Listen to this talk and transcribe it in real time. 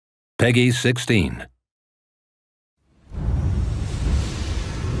Peggy 16.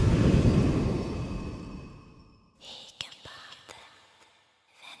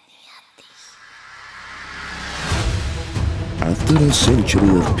 After a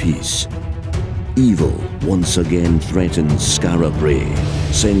century of peace, evil once again threatens Skara Brae,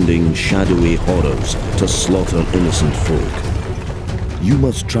 sending shadowy horrors to slaughter innocent folk. You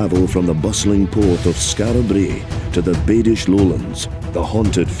must travel from the bustling port of Skara Brae to the Badish lowlands, the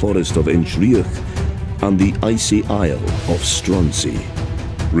haunted forest of Inchriach, and the icy isle of Stronsey.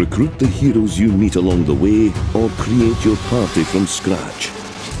 Recruit the heroes you meet along the way, or create your party from scratch.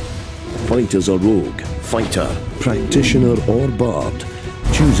 Fight as a rogue, fighter, practitioner or bard,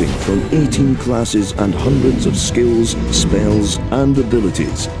 choosing from 18 classes and hundreds of skills, spells and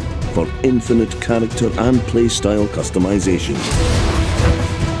abilities for infinite character and playstyle customization.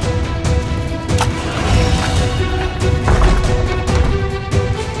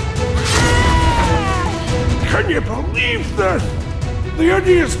 Can you believe this? The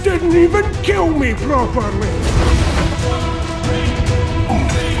idiots didn't even kill me properly!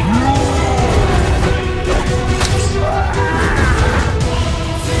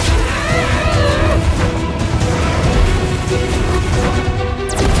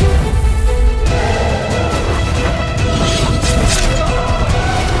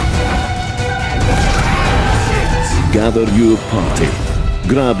 Gather your party,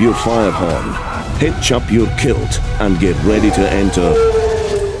 grab your fire horn, hitch up your kilt, and get ready to enter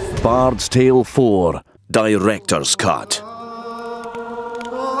Bard's Tale 4 Director's Cut.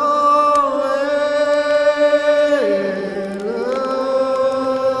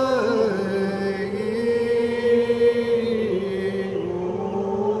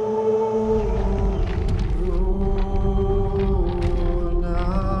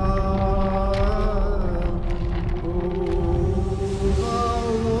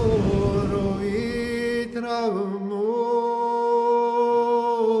 Amor.